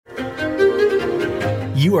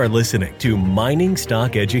You are listening to Mining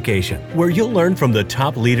Stock Education, where you'll learn from the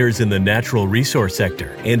top leaders in the natural resource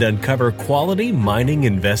sector and uncover quality mining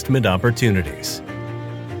investment opportunities.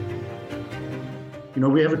 You know,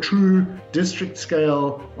 we have a true district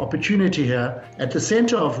scale opportunity here, at the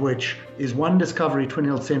center of which is one discovery, Twin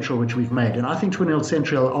Hills Central, which we've made. And I think Twin Hills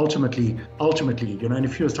Central ultimately, you know, in a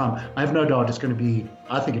few years' time, I have no doubt it's going to be,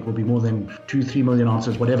 I think it will be more than 2-3 million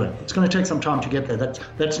ounces, whatever. It's going to take some time to get there.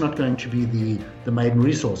 That's not going to be the maiden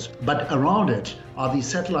resource. But around it are these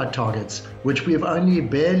satellite targets, which we have only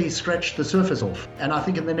barely scratched the surface of. And I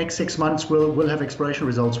think in the next 6 months, we'll have exploration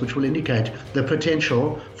results which will indicate the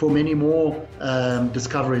potential for many more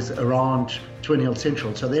discoveries around Twin Hills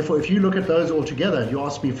Central. So therefore, if you look at those all together, you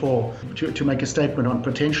ask me to make a statement on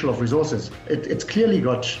potential of resources, it's clearly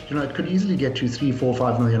got, you know, it could easily get to 3, 4,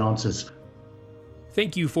 5 million ounces.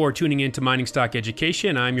 Thank you for tuning in to Mining Stock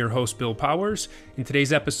Education. I'm your host, Bill Powers. In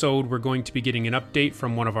today's episode, we're going to be getting an update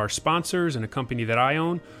from one of our sponsors and a company that I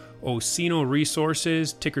own, Osino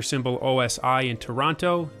Resources, ticker symbol OSI in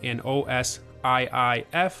Toronto and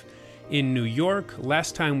OSIIF in New York.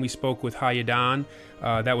 Last time we spoke with Hayadan,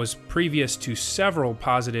 that was previous to several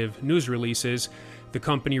positive news releases. The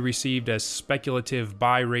company received a speculative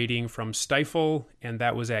buy rating from Stifel, and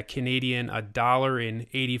that was at Canadian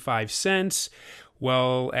 $1.85.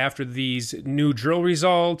 Well, after these new drill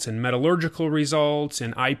results and metallurgical results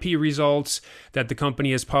and IP results that the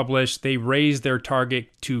company has published, they raised their target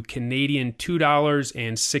to Canadian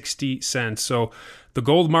 $2.60. So the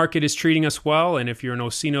gold market is treating us well, and if you're an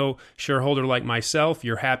Osino shareholder like myself,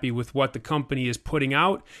 you're happy with what the company is putting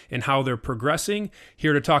out and how they're progressing.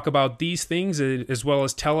 Here to talk about these things, as well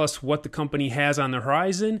as tell us what the company has on the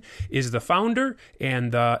horizon, is the founder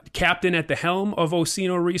and the captain at the helm of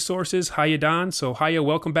Osino Resources, Hayadan. So Haya,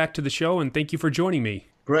 welcome back to the show, and thank you for joining me.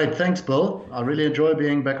 Great, thanks, Bill. I really enjoy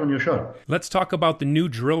being back on your show. Let's talk about the new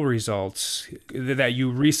drill results that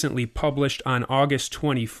you recently published on August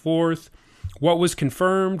 24th. What was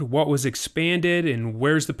confirmed, what was expanded, and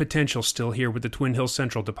where's the potential still here with the Twin Hills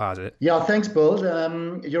Central deposit? Yeah, thanks, Bill.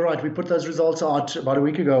 You're right. We put those results out about a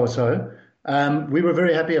week ago or so. We were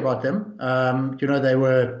very happy about them. You know, they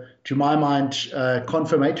were, to my mind,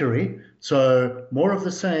 confirmatory. So more of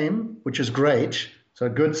the same, which is great. So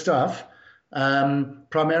good stuff.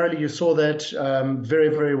 Primarily, you saw that very,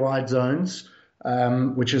 very wide zones,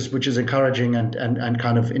 which is encouraging and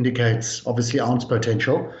kind of indicates, obviously, ounce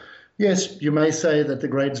potential. Yes, you may say that the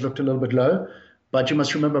grades looked a little bit low, but you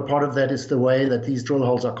must remember part of that is the way that these drill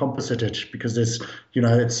holes are composited, because there's, you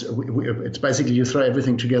know, it's basically you throw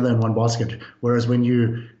everything together in one basket. Whereas when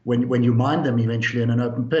you mine them eventually in an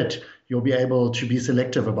open pit, you'll be able to be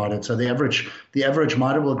selective about it. So the average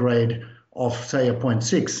mineable grade of, say, a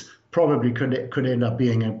 0.6 probably could end up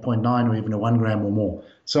being a 0.9 or even a 1 gram or more.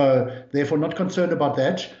 So therefore, not concerned about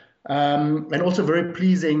that. And also very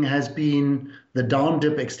pleasing has been the down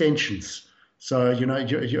dip extensions. So, you know,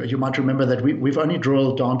 you might remember that we've only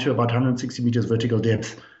drilled down to about 160 meters vertical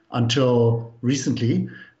depth until recently.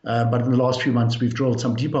 But in the last few months, we've drilled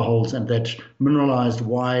some deeper holes, and that mineralized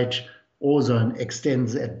wide ore zone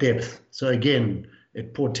extends at depth. So again,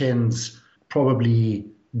 it portends probably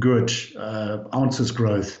good ounces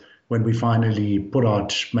growth when we finally put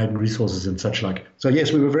out maiden resources and such like. So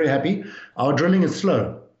yes, we were very happy. Our drilling is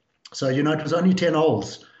slow. So, you know, it was only 10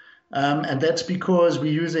 holes. And that's because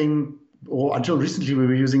we're using, or until recently, we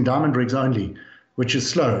were using diamond rigs only, which is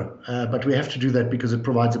slow. But we have to do that because it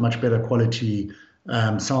provides a much better quality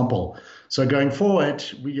sample. So going forward,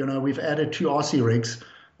 we've added 2 RC rigs.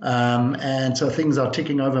 And so things are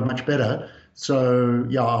ticking over much better. So,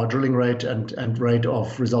 yeah, our drilling rate and rate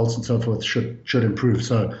of results and so forth should improve.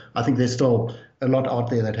 So I think there's still a lot out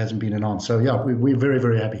there that hasn't been announced. So, yeah, we're very,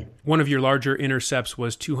 very happy. One of your larger intercepts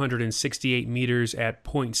was 268 meters at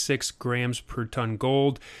 0.6 grams per ton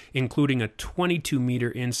gold, including a 22-meter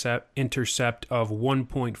intercept of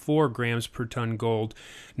 1.4 grams per ton gold.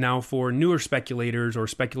 Now, for newer speculators or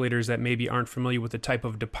speculators that maybe aren't familiar with the type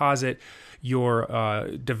of deposit you're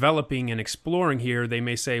developing and exploring here, they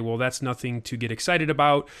may say, well, that's nothing to get excited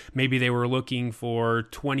about. Maybe they were looking for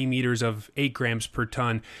 20 meters of 8 grams per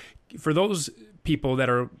ton. For those people that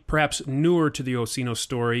are perhaps newer to the Osino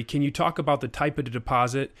story, can you talk about the type of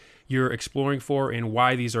deposit you're exploring for and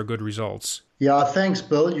why these are good results? Yeah, thanks,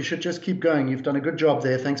 Bill. You should just keep going. You've done a good job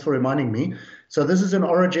there. Thanks for reminding me. So this is an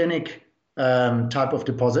orogenic type of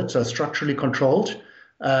deposit, so structurally controlled.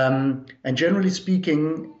 And generally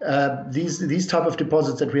speaking, these type of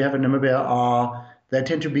deposits that we have in Namibia they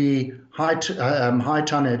tend to be high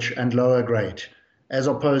tonnage and lower grade, as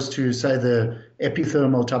opposed to, say, the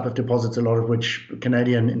epithermal type of deposits, a lot of which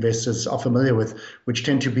Canadian investors are familiar with, which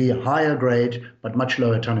tend to be higher grade but much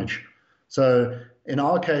lower tonnage. So in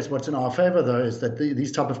our case, what's in our favor, though, is that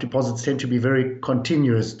these type of deposits tend to be very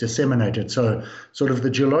continuous, disseminated. So sort of the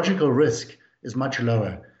geological risk is much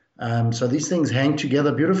lower. So these things hang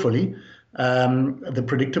together beautifully. The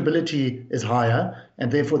predictability is higher,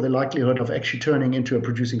 and therefore the likelihood of actually turning into a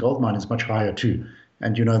producing gold mine is much higher too.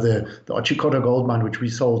 And the Otjikoto gold mine, which we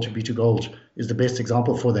sold to B2Gold, is the best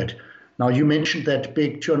example for that. Now, you mentioned that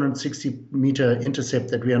big 260-meter intercept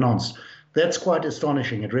that we announced. That's quite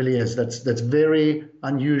astonishing. It really is. That's very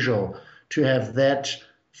unusual to have that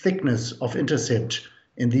thickness of intercept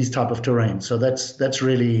in these type of terrain. So that's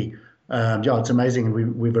really, it's amazing,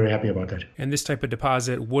 and we're very happy about that. And this type of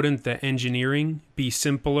deposit, wouldn't the engineering be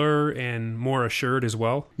simpler and more assured as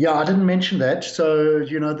well? Yeah, I didn't mention that. So,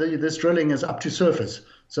 this drilling is up to surface.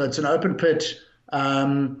 So it's an open pit,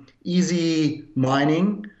 easy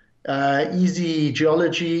mining, easy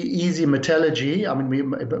geology, easy metallurgy. I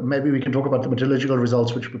mean, maybe we can talk about the metallurgical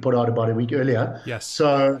results, which we put out about a week earlier. Yes.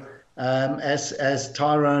 So as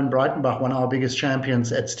Tyrone Breitenbach, one of our biggest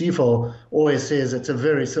champions at Stifel, always says, it's a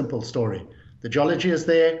very simple story. The geology is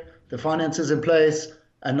there, the finance is in place,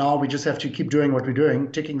 and now we just have to keep doing what we're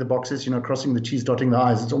doing, ticking the boxes, crossing the T's, dotting the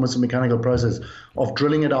I's. It's almost a mechanical process of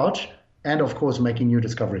drilling it out and, of course, making new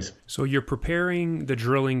discoveries. So you're preparing the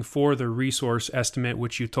drilling for the resource estimate,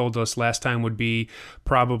 which you told us last time would be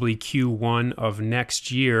probably Q1 of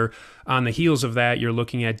next year. On the heels of that, you're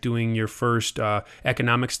looking at doing your first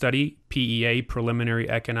economic study, PEA, preliminary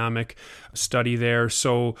economic study there.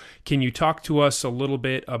 So can you talk to us a little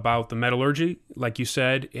bit about the metallurgy, like you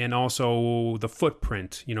said, and also the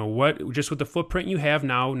footprint? Just with the footprint you have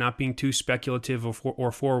now, not being too speculative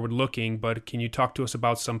or forward-looking, but can you talk to us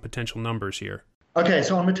about some potential numbers here? Okay,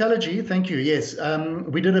 so on metallurgy, thank you. Yes,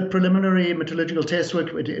 we did a preliminary metallurgical test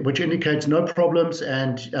work, which indicates no problems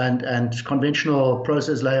and conventional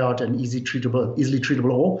process layout and easily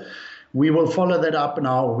treatable ore. We will follow that up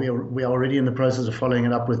now. We are already in the process of following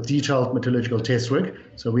it up with detailed metallurgical test work.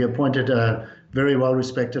 So we appointed a very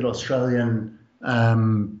well-respected Australian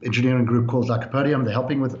engineering group called Lycopodium. They're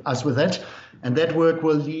helping us with that, and that work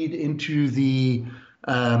will lead into the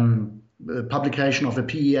publication of a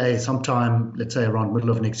PEA sometime, let's say around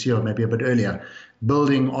middle of next year, maybe a bit earlier,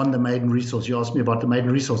 building on the maiden resource. You asked me about the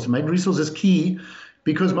maiden resource. The maiden resource is key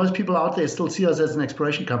because most people out there still see us as an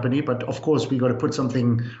exploration company, but of course we got to put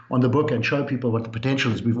something on the book and show people what the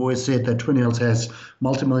potential is. We've always said that Twin Hills has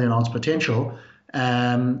multi-million ounce potential,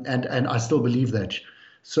 and I still believe that.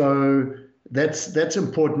 So that's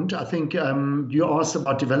important. I think you asked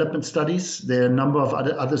about development studies. There are a number of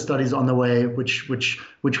other studies on the way, which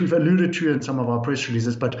we've alluded to in some of our press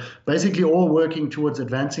releases, but basically all working towards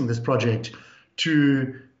advancing this project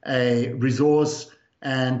to a resource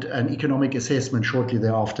and an economic assessment shortly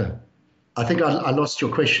thereafter. I think I lost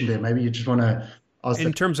your question there. Maybe you just want to ask.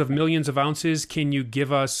 In terms of millions of ounces, can you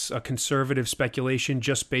give us a conservative speculation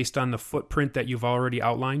just based on the footprint that you've already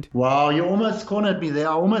outlined? Wow, you almost cornered me there.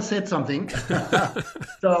 I almost said something.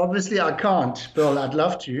 So obviously I can't, Bill. I'd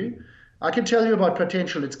love to. I can tell you about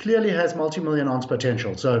potential. It clearly has multi-million ounce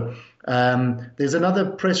potential. So there's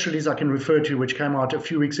another press release I can refer to which came out a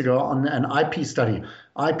few weeks ago on an IP study.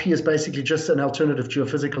 IP is basically just an alternative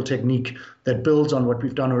geophysical technique that builds on what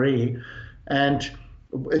we've done already. And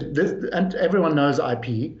everyone knows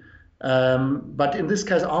IP. But in this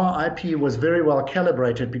case, our IP was very well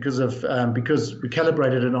calibrated because we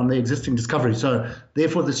calibrated it on the existing discovery. So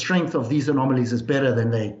therefore, the strength of these anomalies is better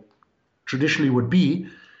than they traditionally would be.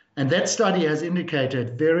 And that study has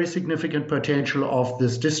indicated very significant potential of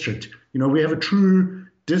this district. We have a true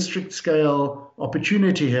district scale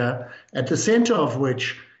opportunity here, at the center of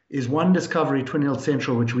which is one discovery, Twin Hills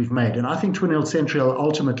Central, which we've made. And I think Twin Hills Central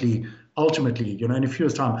ultimately, in a few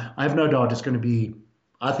years' time, I have no doubt it's going to be,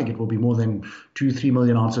 I think it will be more than 2-3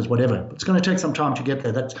 million ounces, whatever. It's going to take some time to get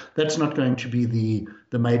there. That's not going to be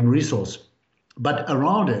the maiden resource. But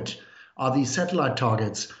around it are these satellite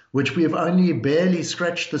targets, which we have only barely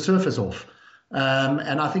scratched the surface off.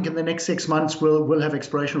 And I think in the next 6 months, we'll have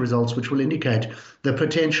exploration results, which will indicate the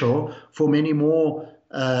potential for many more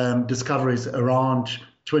discoveries around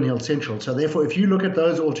Twin Hills Central. So therefore, if you look at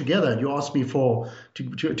those all together, you ask me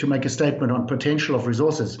to make a statement on potential of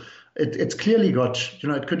resources, it's clearly got,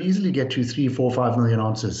 it could easily get to 3, 4, 5 million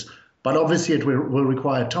ounces. But obviously it will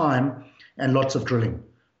require time and lots of drilling.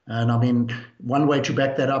 And I mean, one way to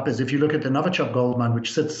back that up is if you look at the Novichok gold mine,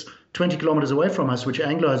 which sits 20 kilometers away from us, which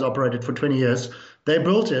Anglo has operated for 20 years. They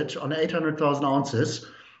built it on 800,000 ounces.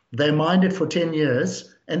 They mined it for 10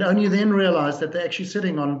 years and only then realized that they're actually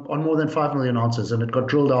sitting on more than 5 million ounces, and it got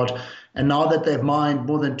drilled out. And now that they've mined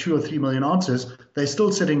more than 2 or 3 million ounces, they're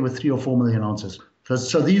still sitting with 3 or 4 million ounces.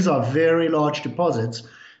 So these are very large deposits,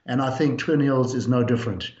 and I think Twin Hills is no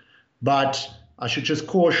different. But I should just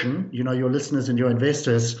caution, your listeners and your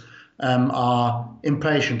investors are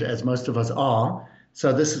impatient, as most of us are.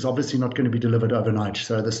 So this is obviously not going to be delivered overnight.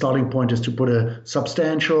 So the starting point is to put a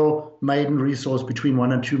substantial maiden resource between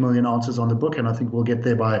 1 and 2 million ounces on the book, and I think we'll get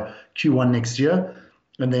there by Q1 next year,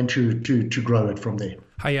 and then to grow it from there.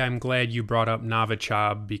 Hi, I'm glad you brought up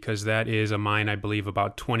Novichok, because that is a mine, I believe,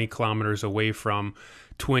 about 20 kilometers away from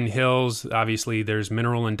Twin Hills. Obviously, there's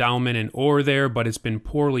mineral endowment and ore there, but it's been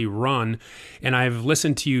poorly run. And I've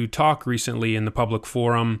listened to you talk recently in the public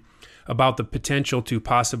forum about the potential to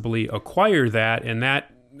possibly acquire that, and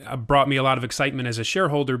that brought me a lot of excitement as a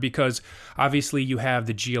shareholder, because obviously you have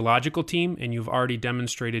the geological team and you've already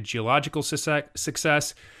demonstrated geological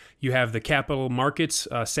success. You have the capital markets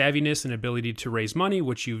savviness and ability to raise money,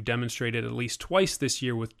 which you've demonstrated at least twice this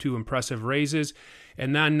year with 2 impressive raises.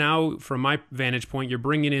 And then now, from my vantage point, you're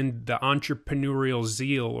bringing in the entrepreneurial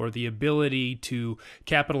zeal, or the ability to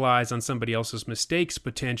capitalize on somebody else's mistakes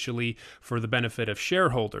potentially for the benefit of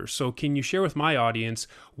shareholders. So can you share with my audience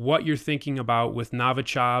what you're thinking about with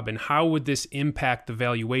Novichok, and how would this impact the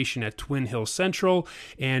valuation at Twin Hills Central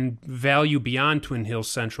and value beyond Twin Hills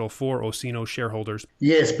Central for Osino shareholders?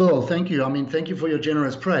 Yes, Bill, thank you. Thank you for your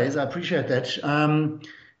generous praise. I appreciate that.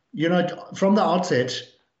 From the outset,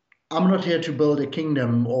 I'm not here to build a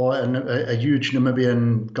kingdom or a huge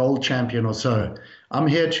Namibian gold champion or so. I'm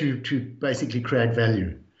here to basically create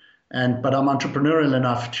value. But I'm entrepreneurial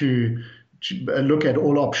enough to look at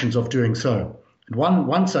all options of doing so. And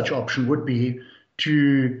one such option would be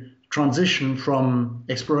to transition from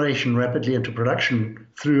exploration rapidly into production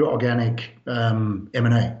through organic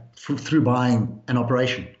M&A, through buying an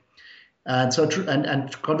operation. And so,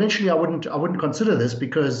 and conventionally, I wouldn't consider this,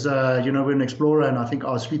 because we're an explorer, and I think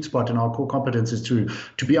our sweet spot and our core competence is to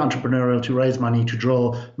be entrepreneurial, to raise money, to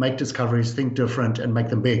drill, make discoveries, think different, and make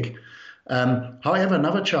them big. However,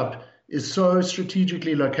 Novichok is so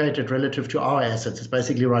strategically located relative to our assets. It's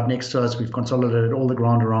basically right next to us. We've consolidated all the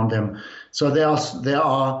ground around them. So there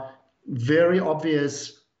are very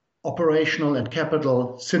obvious operational and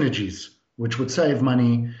capital synergies, which would save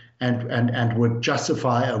money and would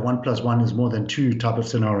justify a 1 + 1 is more than 2 type of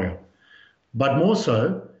scenario. But more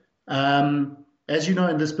so, as you know,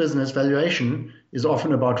 in this business, valuation is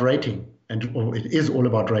often about rating, or it is all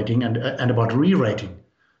about rating and about re-rating.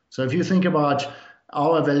 So if you think about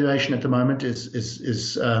our valuation at the moment is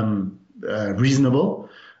reasonable,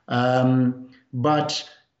 but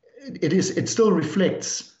it still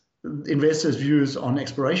reflects investors' views on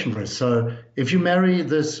exploration risk. So if you marry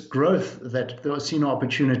this growth that the Osino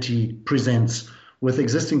opportunity presents with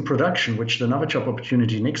existing production, which the Novichok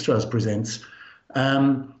opportunity next to us presents,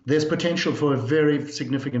 there's potential for a very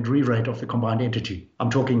significant re-rate of the combined entity.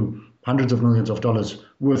 I'm talking hundreds of millions of dollars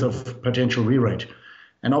worth of potential re-rate.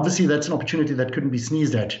 And obviously that's an opportunity that couldn't be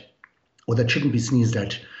sneezed at, or that shouldn't be sneezed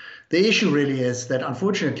at. The issue really is that,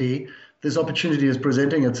 unfortunately, this opportunity is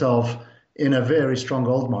presenting itself in a very strong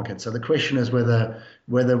gold market. So the question is whether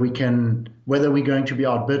we're going to be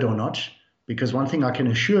outbid or not. Because one thing I can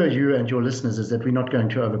assure you and your listeners is that we're not going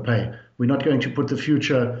to overpay. We're not going to put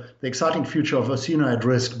the exciting future of Osino at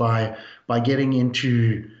risk by getting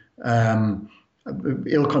into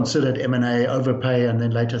ill-considered M&A, overpay, and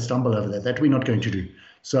then later stumble over that. That we're not going to do.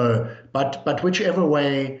 So, but whichever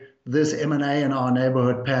way this M&A in our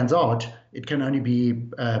neighborhood pans out, it can only be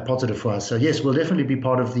positive for us. So yes, we'll definitely be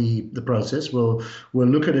part of the process. We'll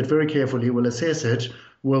look at it very carefully. We'll assess it.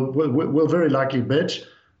 We'll very likely bid.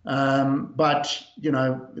 But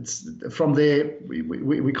it's from there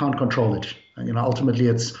we can't control it. Ultimately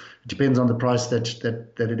it depends on the price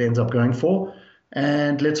that it ends up going for.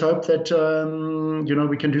 And let's hope that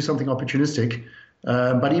we can do something opportunistic.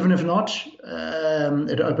 But even if not,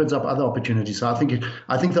 it opens up other opportunities. So I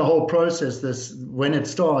think the whole process, when it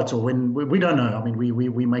starts, or when we don't know. I mean,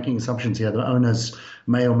 we're making assumptions here. The owners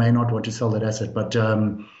may or may not want to sell that asset, but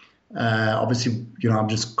obviously, I'm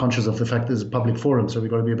just conscious of the fact there's a public forum, so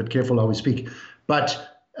we've got to be a bit careful how we speak. But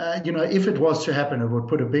if it was to happen, it would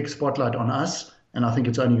put a big spotlight on us. And I think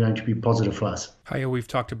it's only going to be positive for us. Haya, we've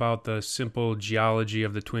talked about the simple geology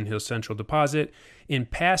of the Twin Hills Central deposit. In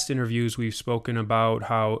past interviews, we've spoken about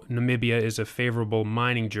how Namibia is a favorable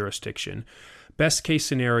mining jurisdiction. Best case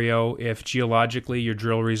scenario, if geologically your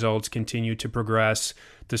drill results continue to progress,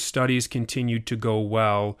 the studies continue to go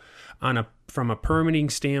well, from a permitting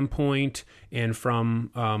standpoint and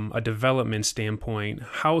from a development standpoint,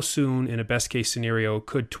 how soon in a best case scenario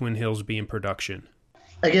could Twin Hills be in production?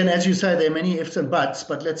 Again, as you say, there are many ifs and buts,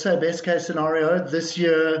 but let's say best case scenario this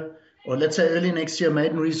year, or let's say early next year,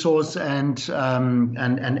 maiden resource and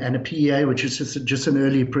a PEA, which is just an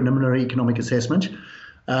early preliminary economic assessment.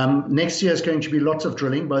 Next year is going to be lots of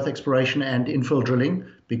drilling, both exploration and infill drilling,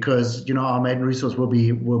 because our maiden resource will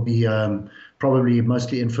be probably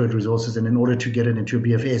mostly inferred resources, and in order to get it into a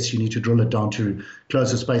BFS, you need to drill it down to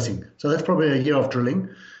closer spacing. So that's probably a year of drilling,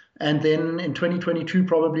 and then in 2022,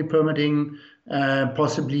 probably permitting,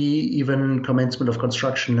 possibly even commencement of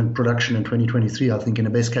construction and production in 2023. I think in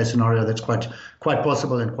a best case scenario, that's quite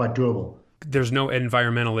possible and quite doable. There's no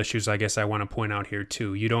environmental issues, I guess I want to point out here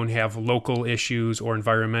too. You don't have local issues or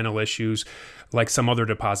environmental issues like some other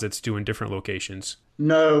deposits do in different locations.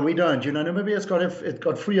 No, we don't. Namibia's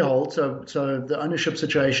got freehold, so the ownership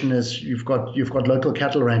situation is you've got local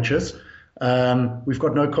cattle ranchers. We've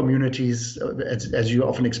got no communities, as you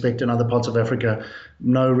often expect in other parts of Africa,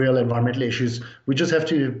 no real environmental issues. We just have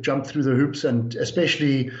to jump through the hoops and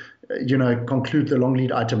especially, conclude the long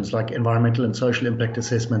lead items like environmental and social impact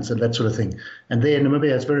assessments and that sort of thing. And there,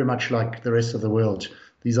 Namibia is very much like the rest of the world.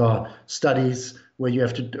 These are studies where you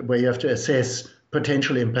have to assess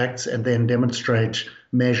potential impacts and then demonstrate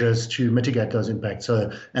measures to mitigate those impacts.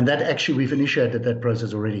 And that actually we've initiated that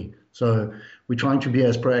process already. So we're trying to be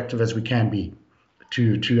as proactive as we can be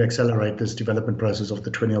to accelerate this development process of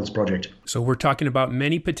the Twin Hills project. So we're talking about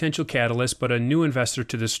many potential catalysts, but a new investor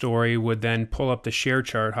to the story would then pull up the share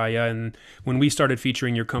chart, Haya. And when we started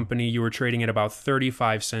featuring your company, you were trading at about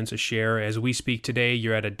 35 cents a share. As we speak today,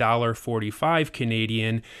 you're at $1.45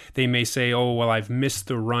 Canadian. They may say, oh, well, I've missed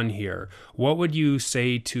the run here. What would you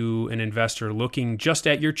say to an investor looking just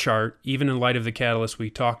at your chart, even in light of the catalyst we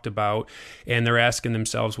talked about, and they're asking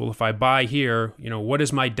themselves, well, if I buy here, what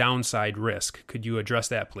is my downside risk? Could you address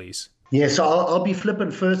that, please? Yeah, so I'll be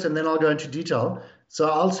flippant first and then I'll go into detail. So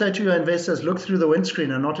I'll say to your investors, look through the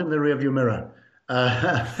windscreen and not in the rearview mirror.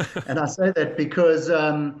 And I say that because,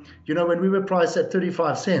 when we were priced at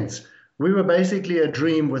 35 cents, we were basically a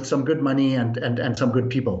dream with some good money and some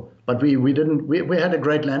good people. But we had a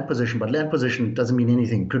great land position, but land position doesn't mean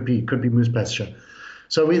anything. Could be moose pasture.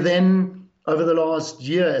 So we then, over the last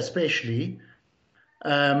year especially,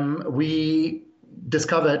 we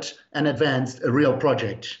discovered and advanced a real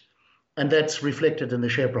project, and that's reflected in the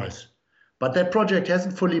share price. But that project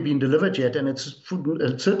hasn't fully been delivered yet, and it's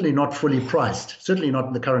certainly not fully priced, certainly not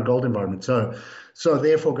in the current gold environment. So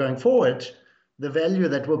therefore, going forward, the value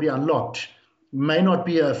that will be unlocked may not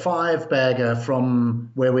be a 5-bagger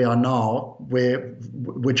from where we are now,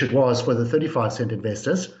 which it was for the 35-cent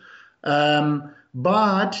investors,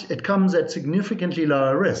 but it comes at significantly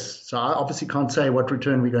lower risk. So I obviously can't say what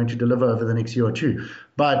return we're going to deliver over the next year or two,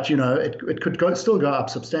 but it could still go up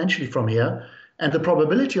substantially from here, and the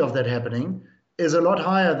probability of that happening is a lot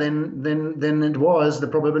higher than it was the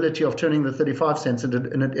probability of turning the 35 cents into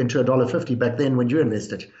 $1.50 back then when you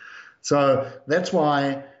invested. So that's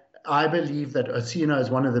why I believe that Osino is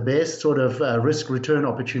one of the best sort of risk return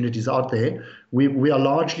opportunities out there. We are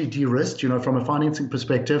largely de-risked, from a financing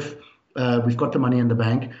perspective. We've got the money in the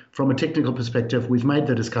bank. From a technical perspective, we've made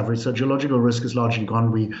the discovery. So geological risk is largely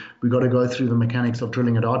gone. We got to go through the mechanics of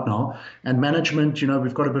drilling it out now. And management,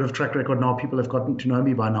 we've got a bit of track record now. People have gotten to know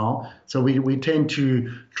me by now. So we tend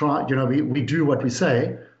to try, we do what we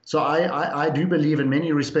say. So I do believe in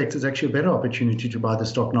many respects it's actually a better opportunity to buy the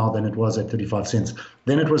stock now than it was at 35 cents.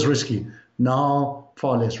 Then it was risky. Now,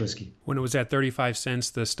 far less risky. When it was at 35 cents,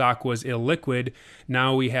 the stock was illiquid.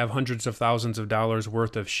 Now we have hundreds of thousands of dollars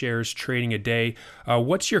worth of shares trading a day.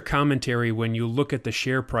 What's your commentary when you look at the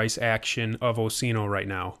share price action of Osino right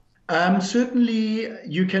now? Certainly,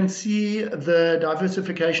 you can see the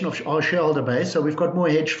diversification of our shareholder base. So we've got more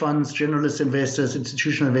hedge funds, generalist investors,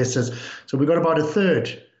 institutional investors. So we've got about a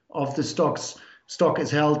third of the stock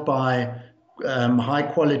is held by high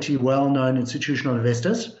quality, well-known institutional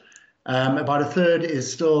investors. About a third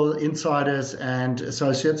is still insiders and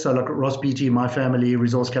associates, so like Ross Beatty, my family,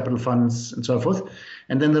 resource capital funds, and so forth.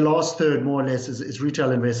 And then the last third, more or less, is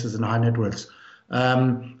retail investors and high net worths.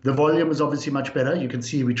 The volume is obviously much better. You can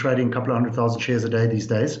see we're trading a couple of 100,000 shares a day these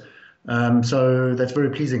days. So that's very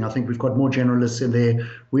pleasing. I think we've got more generalists in there.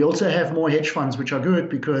 We also have more hedge funds, which are good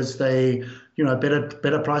because they,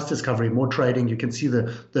 better price discovery, more trading. You can see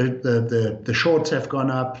the shorts have gone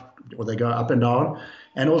up, or they go up and down.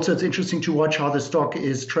 And also it's interesting to watch how the stock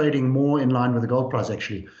is trading more in line with the gold price,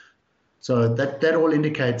 actually. So that all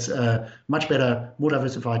indicates a much better, more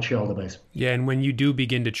diversified shareholder base. Yeah, and when you do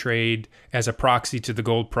begin to trade as a proxy to the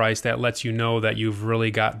gold price, that lets you know that you've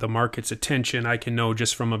really got the market's attention. I can know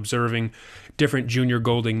just from observing different junior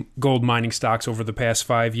gold mining stocks over the past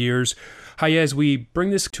 5 years. Haye, as we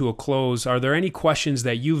bring this to a close, are there any questions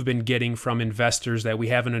that you've been getting from investors that we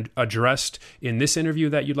haven't addressed in this interview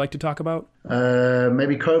that you'd like to talk about?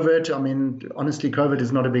 Maybe COVID. I mean, honestly, COVID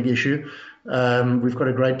is not a big issue. We've got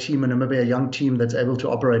a great team in Namibia, a young team that's able to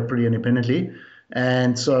operate pretty independently.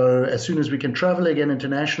 And so as soon as we can travel again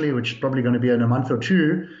internationally, which is probably going to be in a month or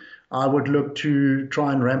two, I would look to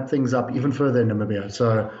try and ramp things up even further in Namibia.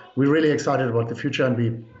 So we're really excited about the future, and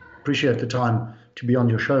we appreciate the time to be on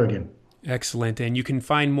your show again. Excellent. And you can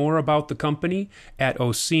find more about the company at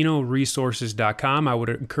osinoresources.com. I would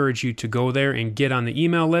encourage you to go there and get on the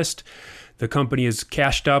email list. The company is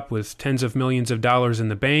cashed up with tens of millions of dollars in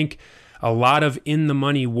the bank. A lot of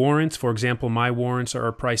in-the-money warrants. For example, my warrants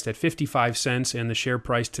are priced at 55 cents, and the share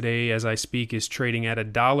price today, as I speak, is trading at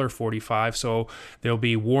 $1.45. So there'll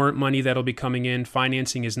be warrant money that'll be coming in.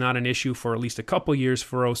 Financing is not an issue for at least a couple years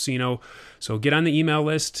for Osino. So get on the email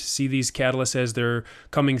list, see these catalysts as they're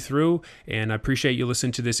coming through, and I appreciate you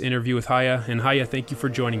listening to this interview with Haye. And Haye, thank you for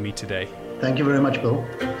joining me today. Thank you very much, Bill.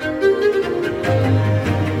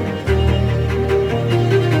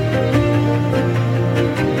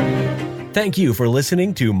 Thank you for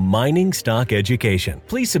listening to Mining Stock Education.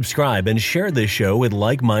 Please subscribe and share this show with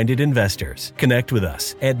like-minded investors. Connect with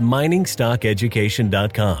us at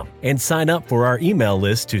miningstockeducation.com and sign up for our email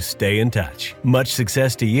list to stay in touch. Much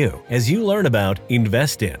success to you as you learn about,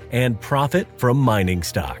 invest in, and profit from mining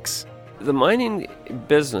stocks. The mining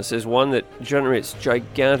business is one that generates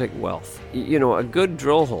gigantic wealth. You know, a good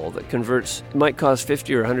drill hole that converts might cost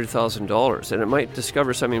 $50,000 or $100,000, and it might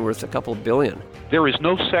discover something worth a couple billion. There is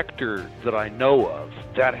no sector that I know of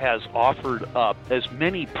that has offered up as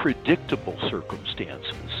many predictable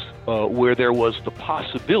circumstances where there was the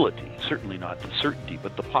possibility, certainly not the certainty,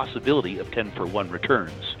 but the possibility of 10-for-1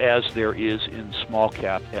 returns, as there is in small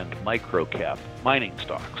cap and micro cap mining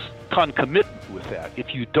stocks. Concomitant with that,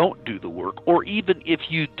 if you don't do the work, or even if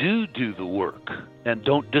you do the work and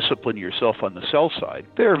don't discipline yourself on the sell side,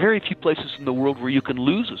 there are very few places in the world where you can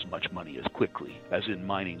lose as much money as quickly as in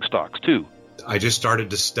mining stocks too. I just started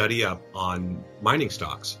to study up on mining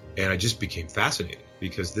stocks, and I just became fascinated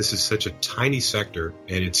because this is such a tiny sector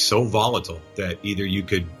and it's so volatile that either you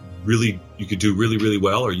could do really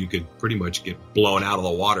well, or you could pretty much get blown out of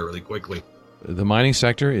the water really quickly. The mining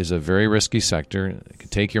sector is a very risky sector. It can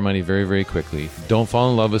take your money very, very quickly. Don't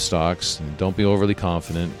fall in love with stocks, and don't be overly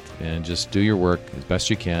confident, and just do your work as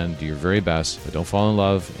best you can. Do your very best, but don't fall in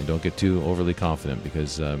love and don't get too overly confident,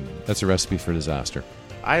 because that's a recipe for disaster.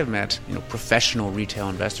 I have met professional retail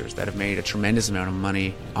investors that have made a tremendous amount of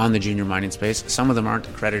money on the junior mining space. Some of them aren't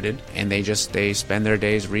accredited, and they spend their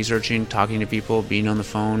days researching, talking to people, being on the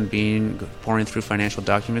phone, pouring through financial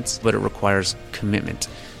documents, but it requires commitment.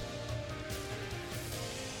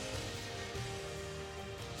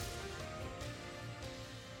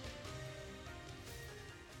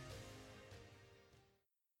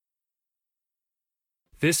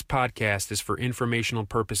 This podcast is for informational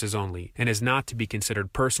purposes only and is not to be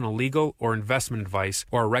considered personal legal or investment advice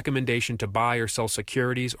or a recommendation to buy or sell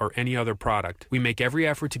securities or any other product. We make every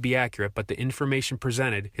effort to be accurate, but the information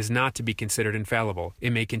presented is not to be considered infallible.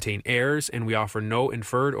 It may contain errors, and we offer no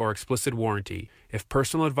inferred or explicit warranty. If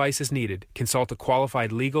personal advice is needed, consult a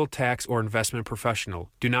qualified legal, tax, or investment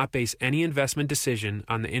professional. Do not base any investment decision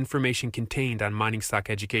on the information contained on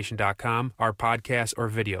miningstockeducation.com, our podcasts, or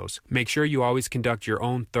videos. Make sure you always conduct your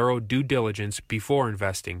own thorough due diligence before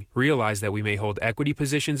investing. Realize that we may hold equity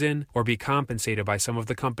positions in or be compensated by some of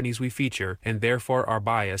the companies we feature, and therefore are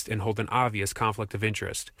biased and hold an obvious conflict of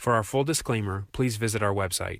interest. For our full disclaimer, please visit our website.